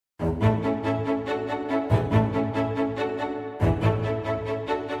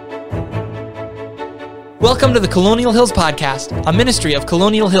Welcome to the Colonial Hills Podcast, a ministry of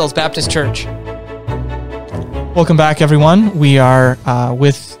Colonial Hills Baptist Church. Welcome back, everyone. We are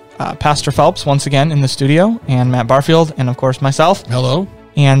with Pastor Phelps once again in the studio, and Matt Barfield, and of course myself. Hello.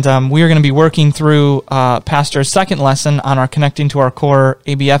 And we are going to be working through Pastor's second lesson on our Connecting to Our Core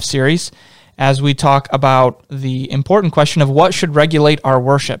ABF series as we talk about the important question of what should regulate our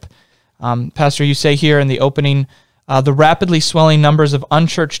worship. Pastor, you say here in the opening, the rapidly swelling numbers of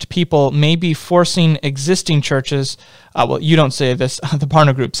unchurched people may be forcing existing churches, well, you don't say this, the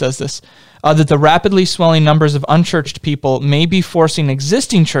Barna Group says this, that the rapidly swelling numbers of unchurched people may be forcing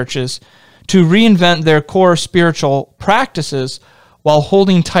existing churches to reinvent their core spiritual practices while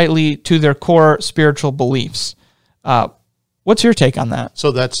holding tightly to their core spiritual beliefs. What's your take on that?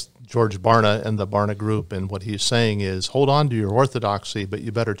 So that's George Barna and the Barna Group, and what he's saying is, hold on to your orthodoxy, but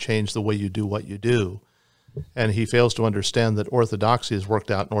you better change the way you do what you do. And he fails to understand that orthodoxy is worked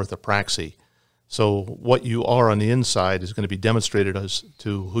out in orthopraxy. So what you are on the inside is going to be demonstrated as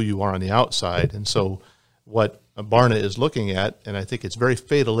to who you are on the outside. And so what Barna is looking at, and I think it's very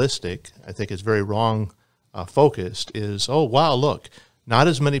fatalistic, I think it's very wrong focused, is, oh, wow, look, not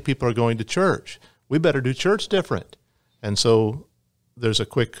as many people are going to church. We better do church different. And so there's a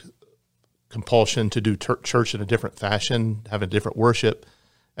quick compulsion to do church in a different fashion, have a different worship,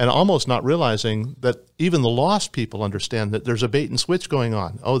 and almost not realizing that even the lost people understand that there's a bait and switch going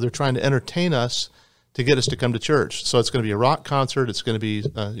on. Oh, they're trying to entertain us to get us to come to church. So it's going to be a rock concert. It's going to be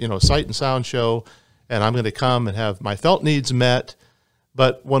a sight and sound show, and I'm going to come and have my felt needs met.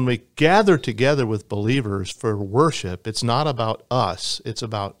 But when we gather together with believers for worship, it's not about us. It's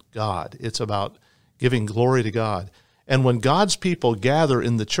about God. It's about giving glory to God. And when God's people gather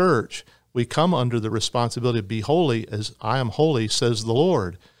in the church, we come under the responsibility to be holy as I am holy, says the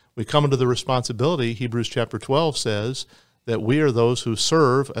Lord. We come under the responsibility, Hebrews chapter 12 says, that we are those who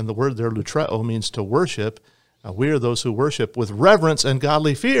serve, and the word there, lutreo, means to worship. We are those who worship with reverence and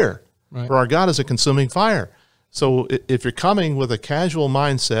godly fear, right. For our God is a consuming fire. So if you're coming with a casual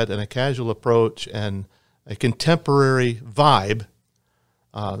mindset and a casual approach and a contemporary vibe,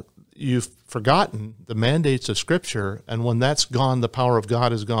 you've forgotten the mandates of Scripture, and when that's gone, the power of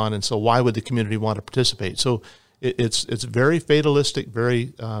God is gone, and so why would the community want to participate? So it's very fatalistic,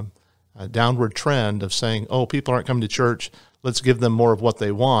 very downward trend of saying, oh, people aren't coming to church, let's give them more of what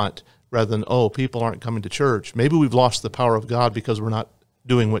they want, rather than, oh, people aren't coming to church. Maybe we've lost the power of God because we're not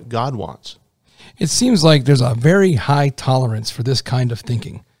doing what God wants. It seems like there's a very high tolerance for this kind of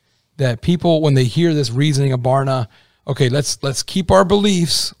thinking, that people, when they hear this reasoning of Barna, okay, let's keep our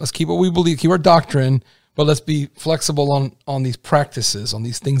beliefs, let's keep what we believe, keep our doctrine, but let's be flexible on these practices, on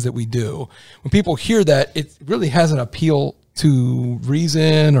these things that we do. When people hear that, it really has an appeal to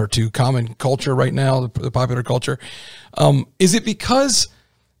reason or to common culture right now, the popular culture. Is it because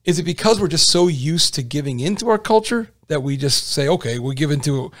we're just so used to giving into our culture that we just say, okay, we give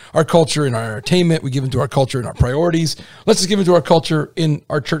into our culture in our entertainment, we give into our culture in our priorities, let's just give into our culture in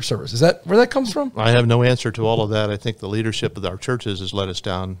our church service? Is that where that comes from? I have no answer to all of that. I think the leadership of our churches has let us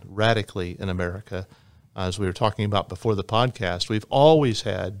down radically in America. As we were talking about before the podcast, we've always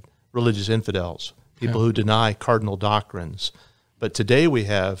had religious infidels, people who deny cardinal doctrines. But today we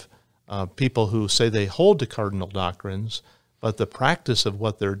have people who say they hold to cardinal doctrines, but the practice of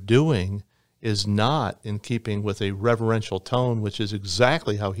what they're doing is not in keeping with a reverential tone, which is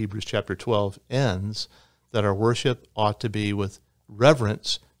exactly how Hebrews chapter 12 ends, that our worship ought to be with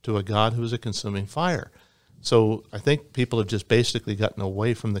reverence to a God who is a consuming fire. So I think people have just basically gotten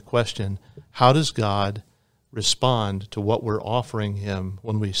away from the question, how does God respond to what we're offering him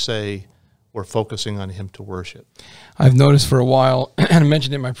when we say we're focusing on him to worship? I've noticed for a while, and I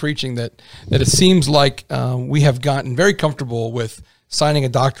mentioned in my preaching, that it seems like we have gotten very comfortable with signing a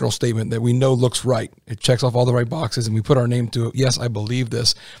doctrinal statement that we know looks right. It checks off all the right boxes, and we put our name to it. Yes, I believe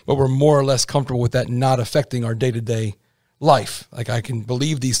this, but we're more or less comfortable with that not affecting our day-to-day life. Like, I can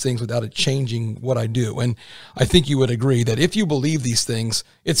believe these things without it changing what I do. And I think you would agree that if you believe these things,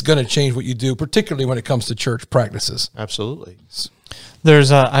 it's going to change what you do, particularly when it comes to church practices. Absolutely.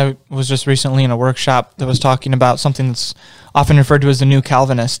 I was just recently in a workshop that was talking about something that's often referred to as the New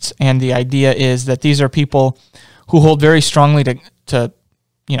Calvinists, and the idea is that these are people who hold very strongly to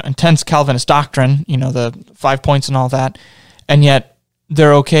intense Calvinist doctrine, the 5 points and all that, and yet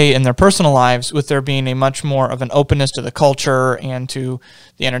they're okay in their personal lives with there being a much more of an openness to the culture and to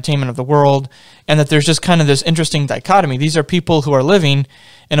the entertainment of the world, and that there's just kind of this interesting dichotomy. These are people who are living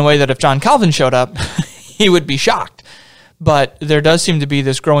in a way that if John Calvin showed up, he would be shocked. But there does seem to be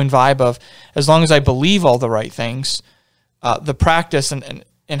this growing vibe of, as long as I believe all the right things, the practice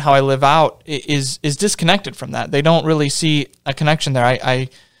and how I live out is disconnected from that. They don't really see a connection there. I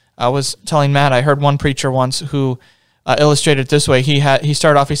I was telling Matt, I heard one preacher once who illustrated it this way. He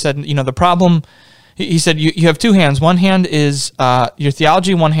started off, he said, the problem, he said, you have two hands. One hand is your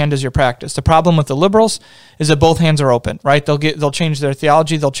theology, one hand is your practice. The problem with the liberals is that both hands are open, right? They'll change their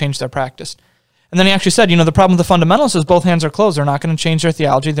theology, they'll change their practice. And then he actually said, the problem with the fundamentalists is both hands are closed. They're not going to change their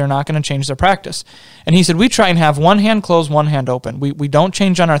theology. They're not going to change their practice. And he said, we try and have one hand closed, one hand open. We don't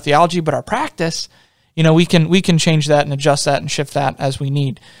change on our theology, but our practice, we can change that and adjust that and shift that as we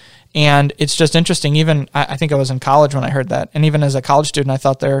need. And it's just interesting. Even I think I was in college when I heard that. And even as a college student, I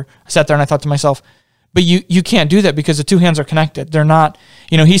sat there and I thought to myself, but you can't do that because the two hands are connected. They're not,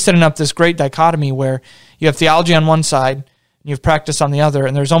 he's setting up this great dichotomy where you have theology on one side, you have practice on the other,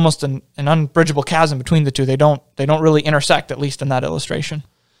 and there's almost an unbridgeable chasm between the two. They don't really intersect, at least in that illustration.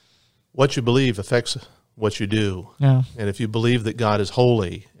 What you believe affects what you do. Yeah. And if you believe that God is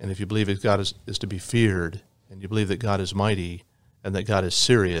holy, and if you believe that God is to be feared, and you believe that God is mighty, and that God is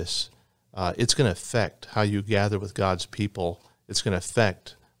serious, it's going to affect how you gather with God's people. It's going to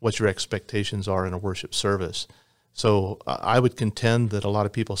affect what your expectations are in a worship service. So I would contend that a lot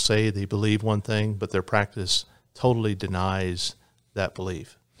of people say they believe one thing, but their practice totally denies that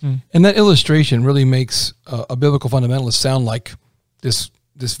belief. And that illustration really makes a biblical fundamentalist sound like this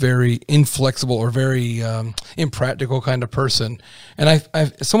very inflexible or very impractical kind of person. And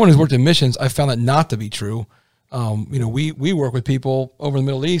I've someone who's worked in missions, I found that not to be true. We work with people over in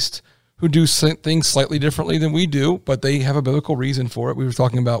the Middle East who do things slightly differently than we do, but they have a biblical reason for it. We were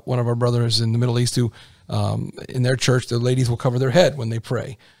talking about one of our brothers in the Middle East who, in their church, the ladies will cover their head when they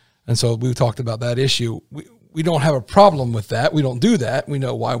pray. And so we talked about that issue. We don't have a problem with that. We don't do that. We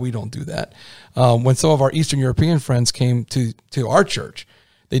know why we don't do that. When some of our Eastern European friends came to our church,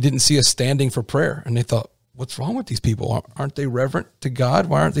 they didn't see us standing for prayer. And they thought, what's wrong with these people? Aren't they reverent to God?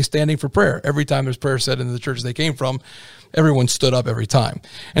 Why aren't they standing for prayer? Every time there's prayer said in the churches they came from, everyone stood up every time.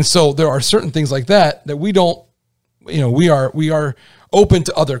 And so there are certain things like that we don't, we are open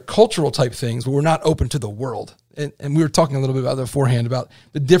to other cultural type things, but we're not open to the world. And we were talking a little bit about that beforehand about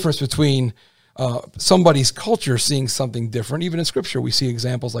the difference between somebody's culture seeing something different. Even in Scripture, we see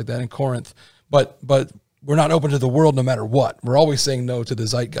examples like that in Corinth. But we're not open to the world no matter what. We're always saying no to the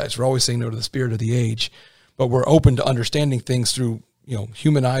zeitgeist. We're always saying no to the spirit of the age. But we're open to understanding things through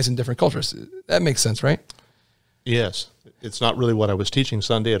human eyes in different cultures. That makes sense, right? Yes. It's not really what I was teaching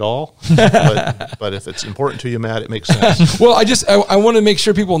Sunday at all, but if it's important to you, Matt, it makes sense. Well, I want to make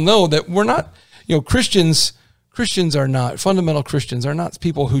sure people know that we're not, Christians are not, fundamental Christians are not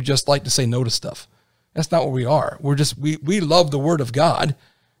people who just like to say no to stuff. That's not what we are. We're just, we love the Word of God,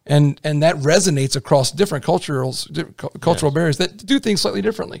 and that resonates across different cultural barriers that do things slightly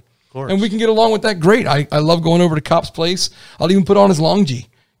differently. Of course. And we can get along with that great. I love going over to Cop's place. I'll even put on his long G.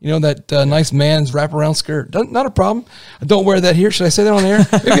 That nice man's wraparound skirt. Not a problem. I don't wear that here. Should I say that on air?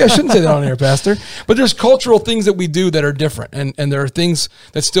 Maybe I shouldn't say that on air, Pastor. But there's cultural things that we do that are different. And there are things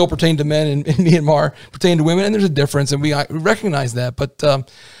that still pertain to men and Myanmar pertain to women. And there's a difference. And we recognize that. But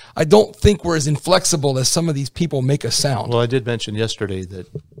I don't think we're as inflexible as some of these people make us sound. Well, I did mention yesterday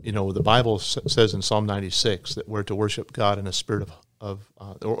that, the Bible says in Psalm 96 that we're to worship God in a spirit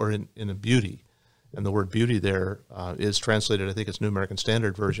or in a beauty. And the word beauty there is translated, I think it's New American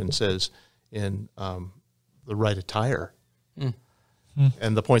Standard Version, says in the right attire.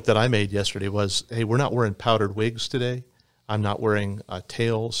 And the point that I made yesterday was, hey, we're not wearing powdered wigs today. I'm not wearing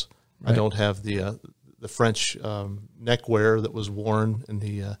tails. Right. I don't have the French neckwear that was worn in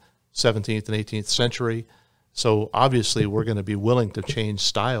the 17th and 18th century. So obviously we're going to be willing to change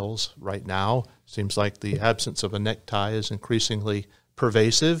styles right now. Seems like the absence of a necktie is increasingly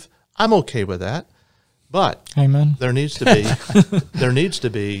pervasive. I'm okay with that. But Amen. There needs to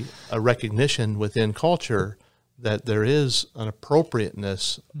be a recognition within culture that there is an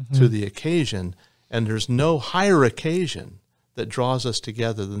appropriateness to the occasion, and there's no higher occasion that draws us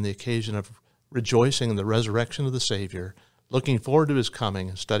together than the occasion of rejoicing in the resurrection of the Savior, looking forward to His coming,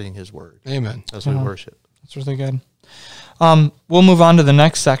 and studying His Word. Amen. As we worship. That's really good. We'll move on to the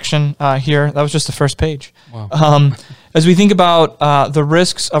next section here. That was just the first page. Wow. As we think about the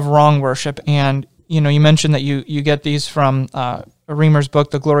risks of wrong worship, and you mentioned that you get these from Reamer's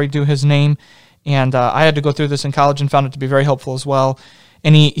book, The Glory Due His Name, and I had to go through this in college and found it to be very helpful as well.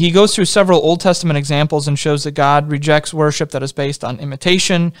 And he goes through several Old Testament examples and shows that God rejects worship that is based on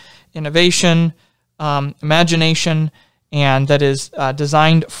imitation, innovation, imagination, and that is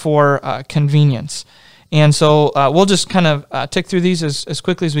designed for convenience. And so we'll just kind of tick through these as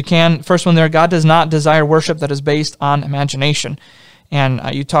quickly as we can. First one there, God does not desire worship that is based on imagination. And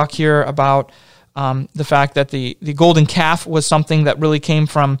you talk here about the fact that the golden calf was something that really came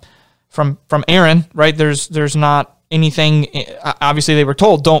from Aaron, right? There's not anything. Obviously, they were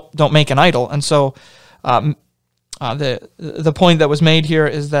told don't make an idol, and so the point that was made here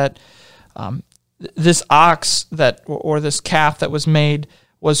is that this ox or this calf that was made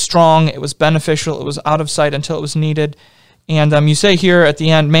was strong, it was beneficial, it was out of sight until it was needed. And you say here at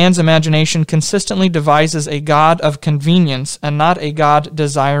the end, man's imagination consistently devises a God of convenience and not a God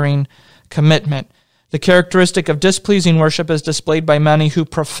desiring commitment. The characteristic of displeasing worship is displayed by many who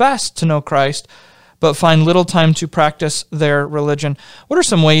profess to know Christ, but find little time to practice their religion. What are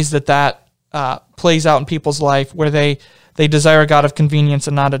some ways that plays out in people's life where they desire a God of convenience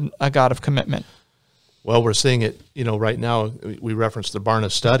and not a God of commitment? Well, we're seeing it, right now. We referenced the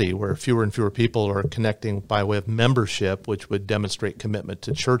Barna study where fewer and fewer people are connecting by way of membership, which would demonstrate commitment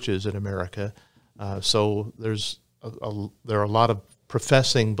to churches in America. So there are a lot of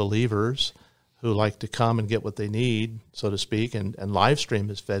professing believers who like to come and get what they need, so to speak, and live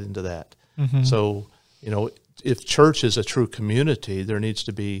stream is fed into that. Mm-hmm. So, if church is a true community, there needs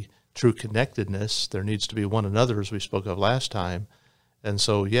to be true connectedness. There needs to be one another, as we spoke of last time. And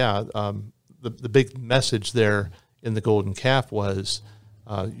so, the big message there in the golden calf was,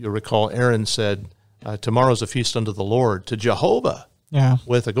 you'll recall Aaron said, tomorrow's a feast unto the Lord, to Jehovah. Yeah.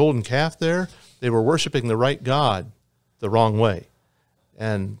 With a golden calf there, they were worshiping the right God the wrong way.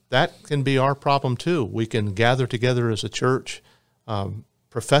 And that can be our problem too. We can gather together as a church,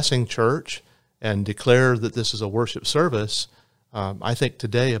 professing church, and declare that this is a worship service. I think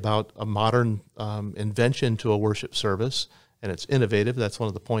today about a modern invention to a worship service, and it's innovative. That's one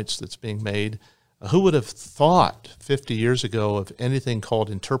of the points that's being made. Who would have thought 50 years ago of anything called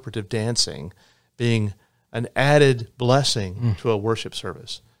interpretive dancing being an added blessing to a worship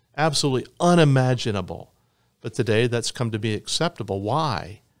service? Absolutely unimaginable. But today that's come to be acceptable.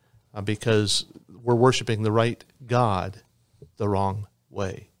 Why? Because we're worshiping the right God the wrong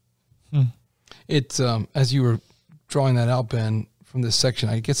way. It's, as you were drawing that out, Ben, from this section,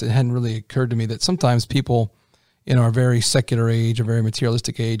 I guess it hadn't really occurred to me that sometimes people in our very secular age, a very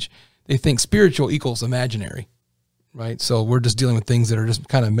materialistic age, they think spiritual equals imaginary, right? So we're just dealing with things that are just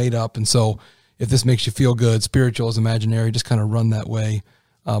kind of made up. And so if this makes you feel good, spiritual is imaginary, just kind of run that way.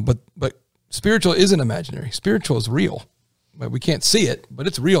 But spiritual isn't imaginary. Spiritual is real. We can't see it, but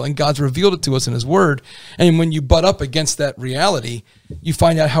it's real, and God's revealed it to us in His Word. And when you butt up against that reality, you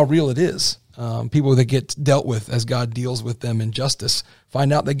find out how real it is. People that get dealt with as God deals with them in justice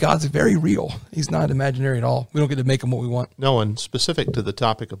find out that God's very real. He's not imaginary at all. We don't get to make Him what we want. No, and specific to the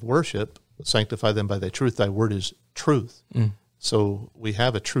topic of worship, sanctify them by thy truth. Thy word is truth. So we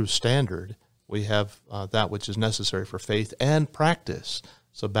have a true standard. We have that which is necessary for faith and practice.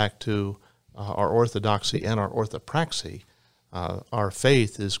 So back to our orthodoxy and our orthopraxy. Our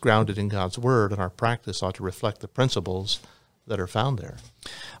faith is grounded in God's Word, and our practice ought to reflect the principles that are found there.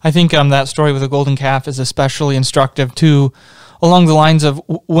 I think that story with the golden calf is especially instructive too, along the lines of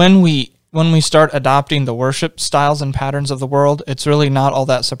when we start adopting the worship styles and patterns of the world, it's really not all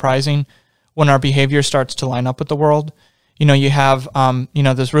that surprising when our behavior starts to line up with the world. You have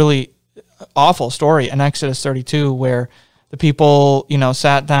this really awful story in Exodus 32 where the people,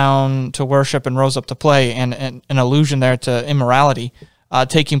 sat down to worship and rose up to play, and an allusion there to immorality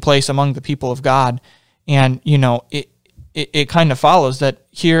taking place among the people of God. And, it kind of follows that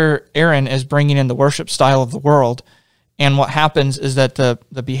here Aaron is bringing in the worship style of the world, and what happens is that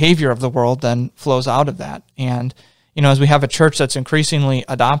the behavior of the world then flows out of that. And, as we have a church that's increasingly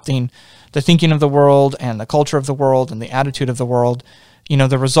adopting the thinking of the world and the culture of the world and the attitude of the world,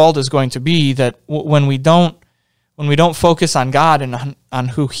 the result is going to be that when we don't focus on God and on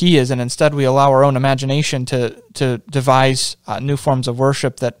who He is, and instead we allow our own imagination to devise new forms of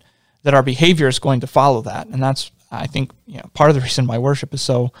worship, that our behavior is going to follow that. And that's, I think, part of the reason why worship is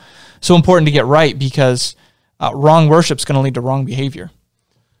so important to get right, because wrong worship is going to lead to wrong behavior.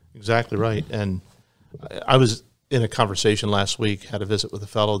 Exactly right. And I was in a conversation last week, had a visit with a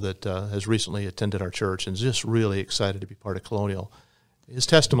fellow that has recently attended our church and is just really excited to be part of Colonial. His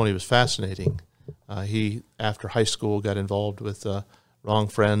testimony was fascinating. He, after high school, got involved with wrong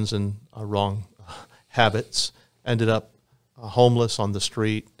friends and wrong habits, ended up homeless on the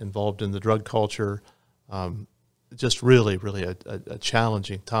street, involved in the drug culture, just really, really a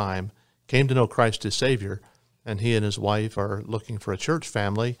challenging time. Came to know Christ as Savior, and he and his wife are looking for a church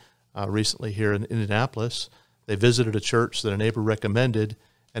family recently here in Indianapolis. They visited a church that a neighbor recommended,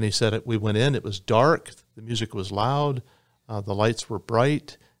 and he said, we went in, it was dark, the music was loud, the lights were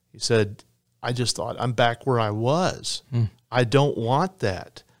bright. He said, I just thought, I'm back where I was. I don't want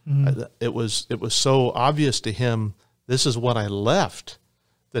that. It was so obvious to him, this is what I left,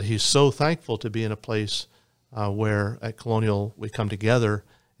 that he's so thankful to be in a place where at Colonial we come together,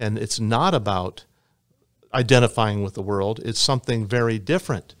 and it's not about identifying with the world. It's something very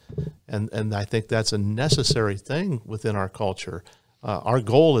different. And I think that's a necessary thing within our culture. Our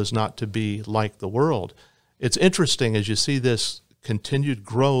goal is not to be like the world. It's interesting as you see this continued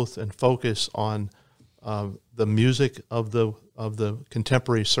growth and focus on the music of the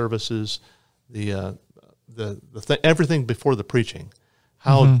contemporary services, everything before the preaching,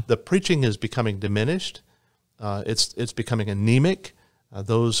 how the preaching is becoming diminished. It's becoming anemic.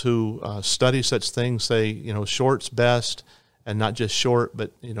 Those who study such things say, short's best, and not just short,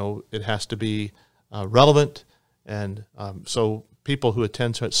 but it has to be relevant. And so people who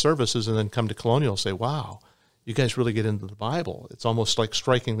attend such services and then come to Colonial say, "Wow, you guys really get into the Bible. It's almost like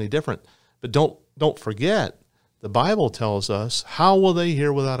strikingly different." But don't forget, the Bible tells us, how will they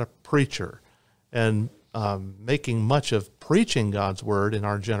hear without a preacher? And making much of preaching God's word in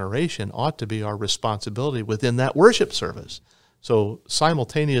our generation ought to be our responsibility within that worship service. So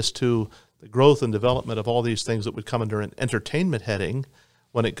simultaneous to the growth and development of all these things that would come under an entertainment heading,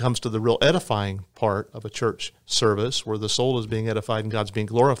 when it comes to the real edifying part of a church service where the soul is being edified and God's being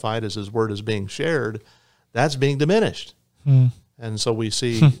glorified as his word is being shared, that's being diminished. And so we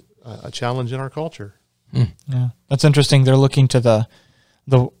see a challenge in our culture. Yeah, that's interesting. They're looking to the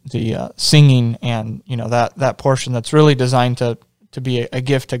singing and that portion that's really designed to be a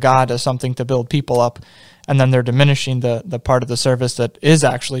gift to God as something to build people up, and then they're diminishing the part of the service that is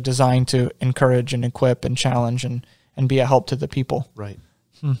actually designed to encourage and equip and challenge and be a help to the people. Right.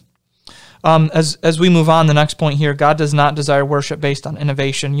 As we move on, the next point here, God does not desire worship based on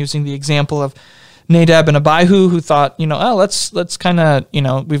innovation, using the example of Nadab and Abihu, who thought, let's kind of,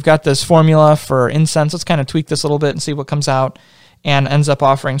 we've got this formula for incense, let's kind of tweak this a little bit and see what comes out, and ends up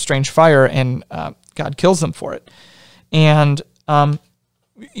offering strange fire, and God kills them for it. And I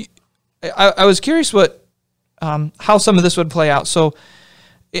was curious how some of this would play out. So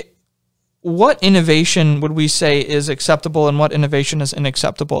what innovation would we say is acceptable and what innovation is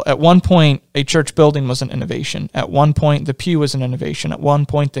unacceptable? At one point, a church building was an innovation. At one point, the pew was an innovation. At one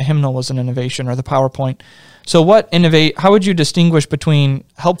point, the hymnal was an innovation, or the PowerPoint. So how would you distinguish between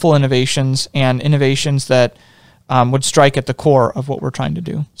helpful innovations and innovations that would strike at the core of what we're trying to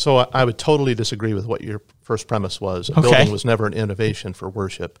do? So I would totally disagree with what your first premise was. A building was never an innovation for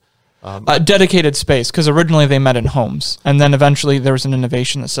worship. A dedicated space, because originally they met in homes, and then eventually there was an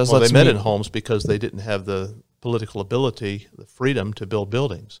innovation that says, let's meet. They met in homes because they didn't have the political ability, the freedom to build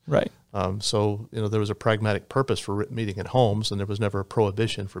buildings. Right. So there was a pragmatic purpose for meeting in homes, and there was never a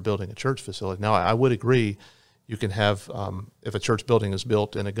prohibition for building a church facility. Now, I would agree you can have, if a church building is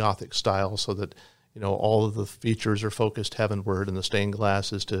built in a Gothic style so that all of the features are focused heavenward and the stained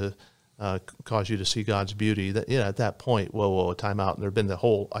glass is to cause you to see God's beauty, that at that point, whoa, time out. And there have been the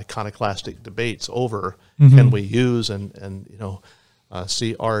whole iconoclastic debates over can we use and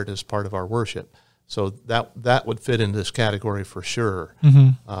see art as part of our worship. So that would fit in this category for sure.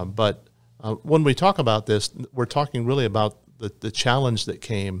 But when we talk about this, we're talking really about the challenge that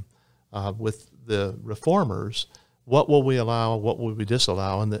came with the reformers. What will we allow? What will we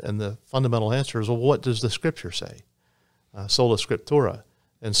disallow? And the fundamental answer is, well, what does the Scripture say? Sola Scriptura.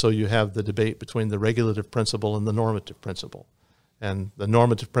 And so you have the debate between the regulative principle and the normative principle. And the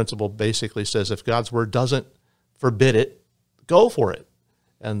normative principle basically says if God's word doesn't forbid it, go for it.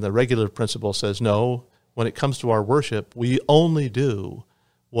 And the regulative principle says, no, when it comes to our worship, we only do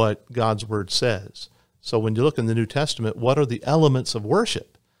what God's word says. So when you look in the New Testament, what are the elements of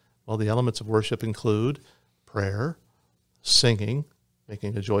worship? Well, the elements of worship include prayer, singing,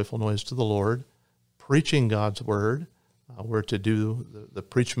 making a joyful noise to the Lord, preaching God's word. We're to do the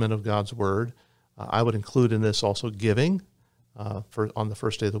preachment of God's word. I would include in this also giving on the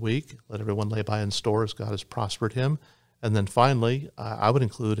first day of the week. Let everyone lay by in store as God has prospered him. And then finally, I would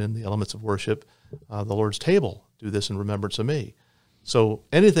include in the elements of worship the Lord's table. Do this in remembrance of me. So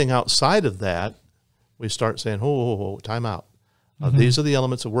anything outside of that, we start saying, oh, time out. These are the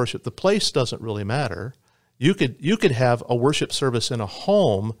elements of worship. The place doesn't really matter. You could have a worship service in a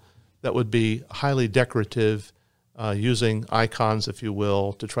home that would be highly decorative, using icons, if you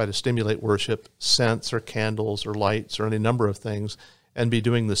will, to try to stimulate worship, scents or candles or lights or any number of things, and be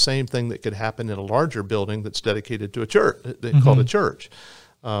doing the same thing that could happen in a larger building that's dedicated to a church, called a church.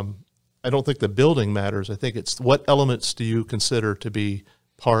 I don't think the building matters. I think it's what elements do you consider to be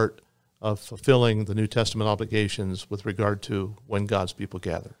part of fulfilling the New Testament obligations with regard to when God's people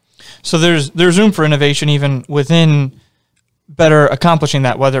gather. So there's room for innovation even within better accomplishing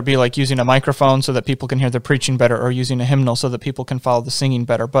that, whether it be like using a microphone so that people can hear the preaching better or using a hymnal so that people can follow the singing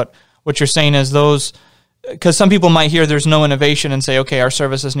better. But what you're saying is those, because some people might hear there's no innovation and say, okay, our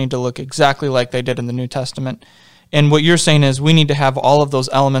services need to look exactly like they did in the New Testament. And what you're saying is we need to have all of those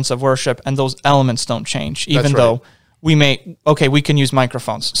elements of worship, and those elements don't change, even though we can use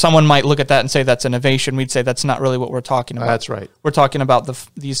microphones. Someone might look at that and say that's innovation. We'd say that's not really what we're talking about. That's right. We're talking about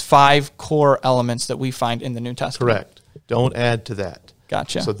these 5 core elements that we find in the New Testament. Correct. Don't add to that.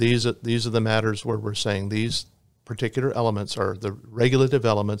 Gotcha. So these are the matters where we're saying these particular elements are the regulative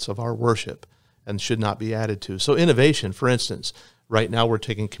elements of our worship and should not be added to. So innovation, for instance, right now we're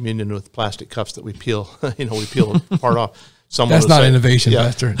taking communion with plastic cups that we peel, we peel a part off. That's not innovation,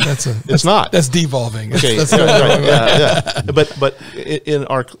 Pastor. It's not. That's devolving. Okay, That's right. Yeah. But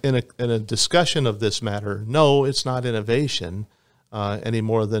in a discussion of this matter, no, it's not innovation any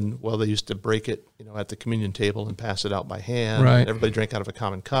more than they used to break it, at the communion table and pass it out by hand. Right. And everybody drank out of a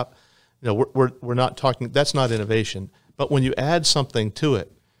common cup. We're not talking. That's not innovation. But when you add something to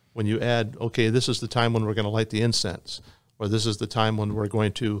it, when you add, okay, this is the time when we're going to light the incense, or this is the time when we're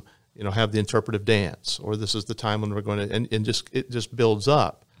going to have the interpretive dance, or this is the time when we're going to, and it just builds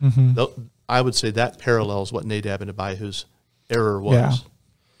up. Mm-hmm. I would say that parallels what Nadab and Abihu's error was.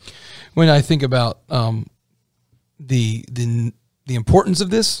 Yeah. When I think about the importance of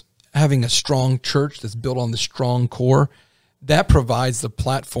this, having a strong church that's built on the strong core, that provides the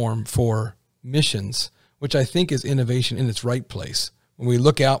platform for missions, which I think is innovation in its right place. When we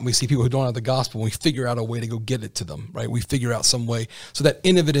look out and we see people who don't have the gospel, we figure out a way to go get it to them, right? We figure out some way. So that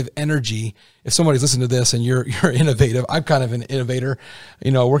innovative energy, if somebody's listening to this and you're innovative, I'm kind of an innovator,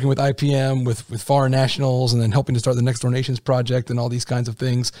 working with IPM, with foreign nationals, and then helping to start the Next Door Nations project and all these kinds of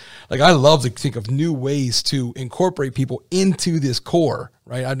things. Like, I love to think of new ways to incorporate people into this core,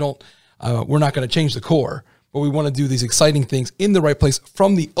 right? We're not going to change the core, but we want to do these exciting things in the right place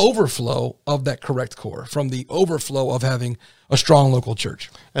from the overflow of that correct core, from the overflow of having a strong local church.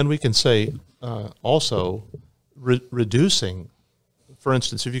 And we can say also reducing, for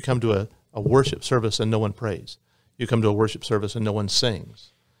instance, if you come to a worship service and no one prays, you come to a worship service and no one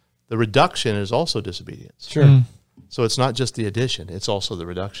sings, the reduction is also disobedience. Sure. Mm. So it's not just the addition, it's also the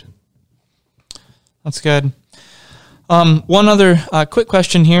reduction. That's good. One other quick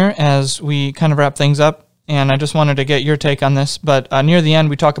question here as we kind of wrap things up. And I just wanted to get your take on this. But near the end,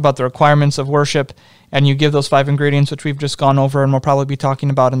 we talk about the requirements of worship, and you give those 5 ingredients, which we've just gone over and we'll probably be talking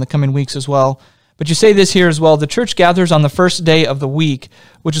about in the coming weeks as well. But you say this here as well: the church gathers on the first day of the week,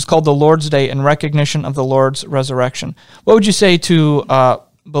 which is called the Lord's Day, in recognition of the Lord's resurrection. What would you say to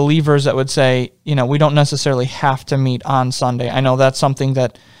believers that would say, we don't necessarily have to meet on Sunday? I know that's something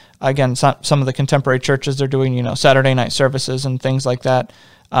that, again, some of the contemporary churches, they're doing, Saturday night services and things like that.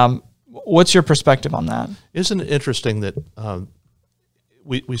 What's your perspective on that? Isn't it interesting that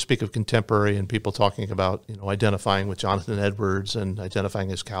we speak of contemporary and people talking about identifying with Jonathan Edwards and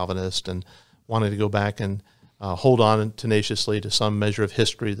identifying as Calvinist and wanting to go back and hold on tenaciously to some measure of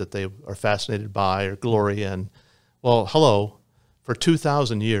history that they are fascinated by or glory in? Well, hello, for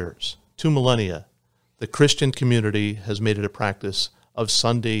 2,000 years, 2 millennia, the Christian community has made it a practice of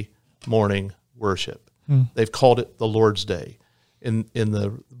Sunday morning worship. They've called it the Lord's Day. In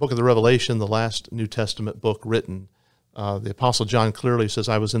the book of the Revelation, the last New Testament book written, the Apostle John clearly says,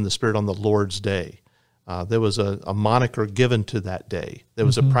 I was in the Spirit on the Lord's Day. There was a moniker given to that day. There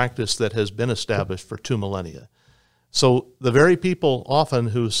was a practice that has been established for 2 millennia. So the very people often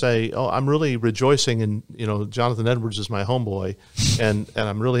who say, I'm really rejoicing in, Jonathan Edwards is my homeboy, and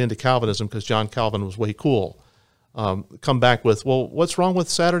I'm really into Calvinism because John Calvin was way cool, come back with, well, what's wrong with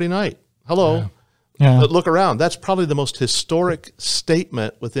Saturday night? Hello. Yeah. Yeah. But look around. That's probably the most historic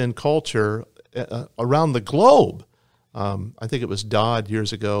statement within culture around the globe. I think it was Dodd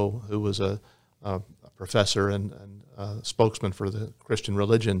years ago, who was a professor and spokesman for the Christian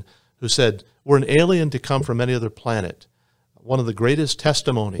religion, who said, we're an alien to come from any other planet. One of the greatest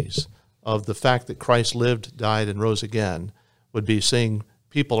testimonies of the fact that Christ lived, died, and rose again would be seeing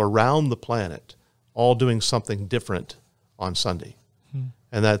people around the planet all doing something different on Sunday.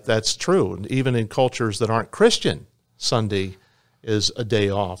 And that's true. And even in cultures that aren't Christian, Sunday is a day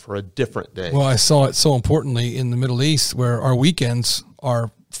off or a different day. Well, I saw it so importantly in the Middle East, where our weekends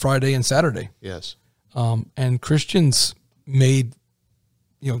are Friday and Saturday. Yes. And Christians made,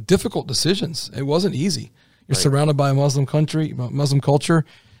 difficult decisions. It wasn't easy. You're surrounded by a Muslim country, Muslim culture,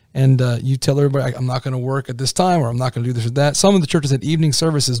 and you tell everybody, I'm not going to work at this time, or I'm not going to do this or that. Some of the churches had evening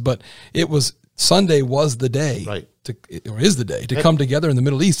services, but Sunday was the day, right? Is the day to come together in the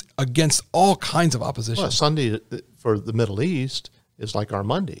Middle East against all kinds of opposition. Well, Sunday for the Middle East is like our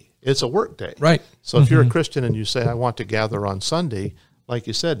Monday. It's a work day. Right. So if you're a Christian and you say, I want to gather on Sunday, like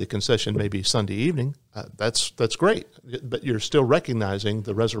you said, the concession may be Sunday evening. That's great. But you're still recognizing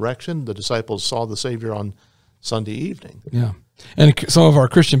the resurrection. The disciples saw the Savior on Sunday evening. Yeah. And some of our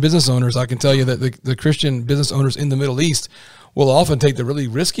Christian business owners, I can tell you that the Christian business owners in the Middle East will often take the really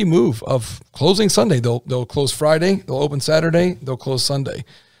risky move of closing Sunday. They'll close Friday, they'll open Saturday, they'll close Sunday.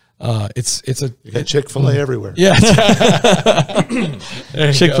 You got Chick-fil-A everywhere. Yeah.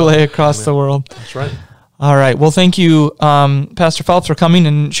 Chick-fil-A across the world. That's right. All right. Well, thank you, Pastor Phelps, for coming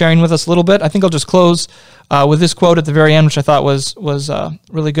and sharing with us a little bit. I think I'll just close with this quote at the very end, which I thought was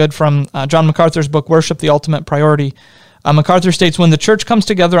really good, from John MacArthur's book, Worship, the Ultimate Priority. MacArthur states, when the church comes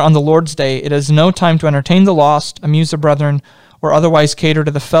together on the Lord's Day, it is no time to entertain the lost, amuse the brethren, or otherwise cater to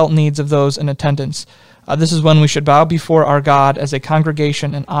the felt needs of those in attendance. This is when we should bow before our God as a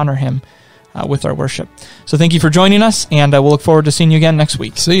congregation and honor him with our worship. So thank you for joining us, and we'll look forward to seeing you again next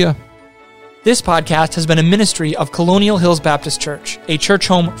week. See ya. This podcast has been a ministry of Colonial Hills Baptist Church, a church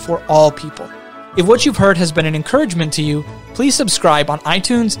home for all people. If what you've heard has been an encouragement to you, please subscribe on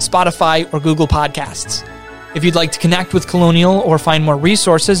iTunes, Spotify, or Google Podcasts. If you'd like to connect with Colonial or find more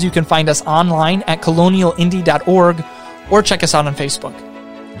resources, you can find us online at colonialindy.org or check us out on Facebook.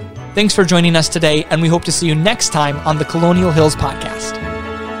 Thanks for joining us today, and we hope to see you next time on the Colonial Hills Podcast.